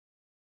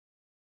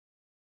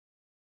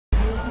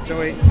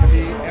Joey, have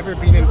you ever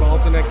been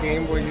involved in a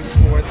game where you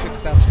scored 6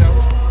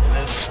 touchdowns?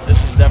 This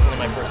is definitely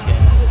my first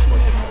game to score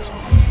 6 touchdowns.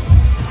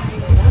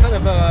 What kind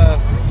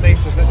of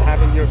place does this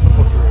have in your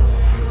football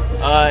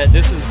career?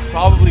 This is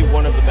probably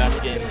one of the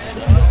best games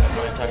of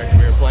my entire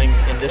career, playing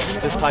in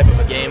this type of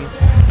a game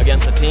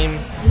against a team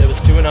that was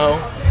 2-0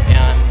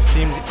 and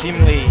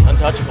seemingly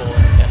untouchable.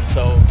 And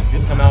so to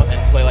come out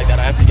and play like that,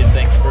 I have to give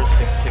thanks first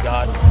to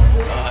God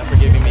for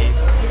giving me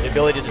the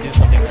ability to do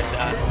something like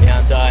that,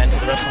 and to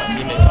the rest of my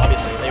teammates.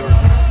 Obviously,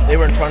 they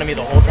were in front of me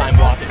the whole time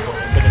blocking for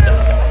me. Couldn't have done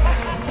it.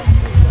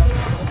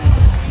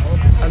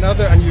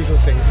 Another unusual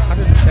thing,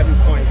 107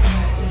 points.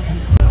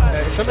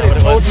 If somebody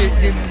told you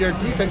your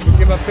defense would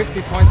give up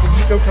 50 points and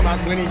still come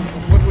out winning,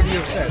 what would you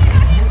have said?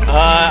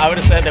 I would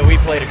have said that we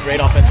played a great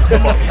offensive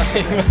football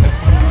game.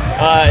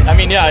 I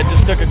mean, yeah, it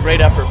just took a great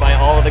effort by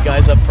all of the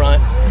guys up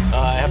front.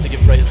 I have to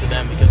give praise to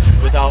them because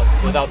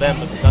without them,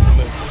 nothing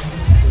moves.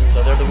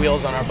 So they're the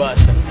wheels on our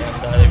bus, and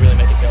they really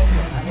make it go.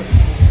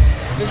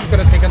 This is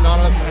going to take a lot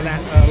of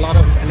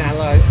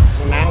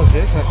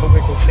analysis. I hope I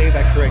can say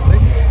that correctly.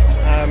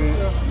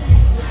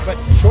 But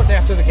shortly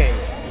after the game,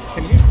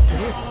 can you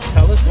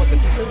tell us what the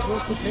difference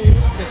was between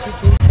the two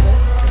teams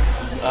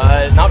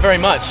today? Not very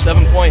much,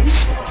 7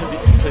 points to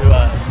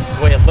the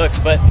way it looks,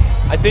 but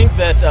I think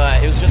that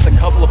it was just a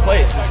couple of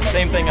plays. It's the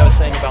same thing I was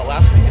saying about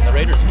last week in the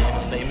Raiders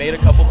games. They made a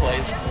couple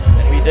plays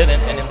and we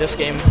didn't, and in this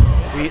game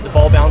the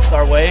ball bounced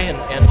our way,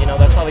 and you know,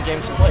 that's how the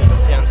game's played.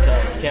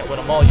 You can't win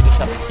them all. You just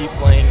have to keep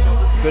playing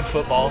good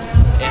football,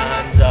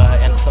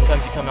 and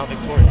sometimes you come out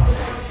victorious.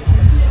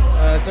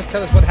 Just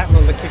tell us what happened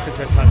on the kick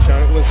return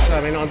touchdown. It was,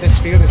 I mean, on this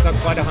field it's not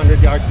quite a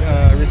 100-yard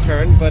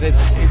return, but it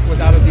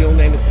was out of the own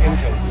end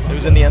zone. It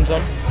was in the end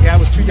zone? Yeah, it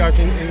was 2 yards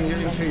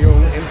into your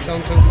own end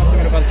zone, so it must have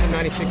been about a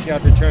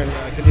 96-yard return.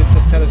 Can you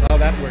just tell us how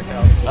that worked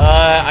out?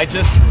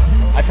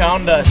 I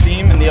found a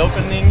seam in the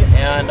opening,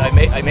 and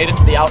I made it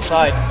to the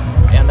outside,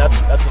 and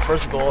that's the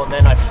first goal. And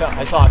then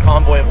I saw a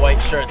convoy of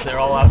white shirts. They were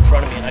all out in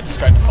front of me, and I just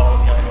tried to follow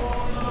behind them.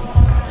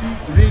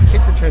 3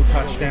 kick return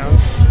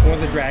touchdowns for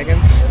the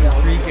Dragons in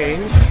 3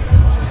 games.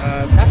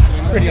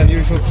 That's pretty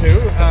unusual too.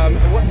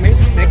 What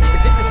makes the kick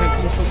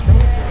return team so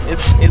strong?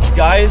 It's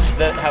guys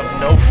that have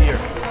no fear.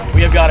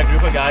 We have got a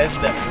group of guys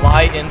that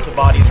fly into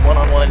bodies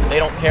one-on-one. They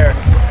don't care,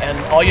 and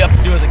all you have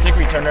to do as a kick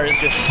returner is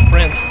just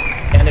sprint.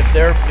 And if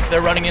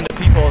they're running into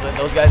people, then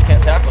those guys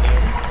can't tackle you,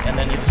 and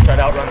then you just try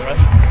to outrun the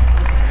rest of them.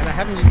 And I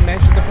haven't even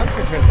mentioned the punt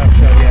return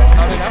touchdown yet.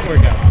 How did that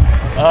work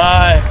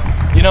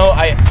out? You know,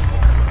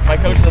 my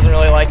coach doesn't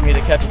really like me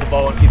to catch the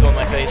ball and people in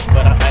my face,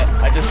 but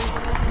I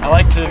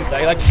like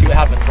to see what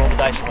happens, roll the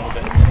dice a little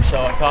bit. And so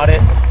I caught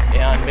it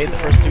and made the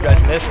first 2 guys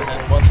miss, and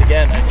then once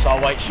again I saw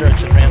white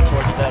shirts and ran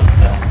towards them.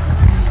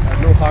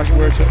 No harsh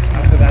words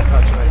after that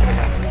touchdown.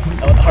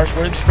 Harsh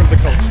words from the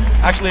coach.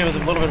 Actually, it was a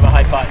little bit of a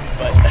high five,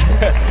 but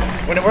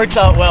when it works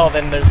out well,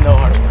 then there's no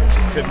harsh words.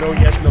 So no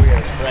yes, no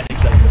yes. Right,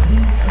 exactly.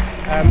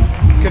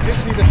 Could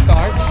this be the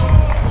start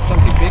of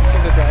something big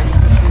for the Dragons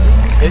this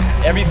season?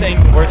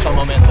 Everything works on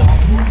momentum,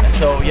 and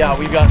so yeah,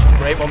 we've got some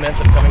great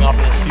momentum coming off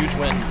of this huge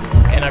win,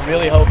 and I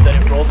really hope that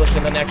it rolls us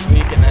into next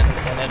week, and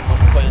then when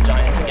we play the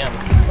Giants again,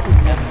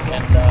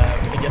 and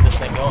we can get this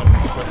thing going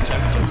for the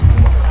championship.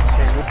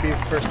 Okay, it would be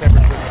the first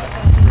ever for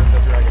the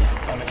Dragons.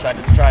 I'm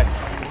excited to try.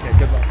 Okay,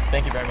 good luck.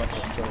 Thank you very much.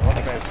 All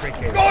the best. Great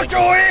game. Go,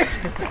 Joey!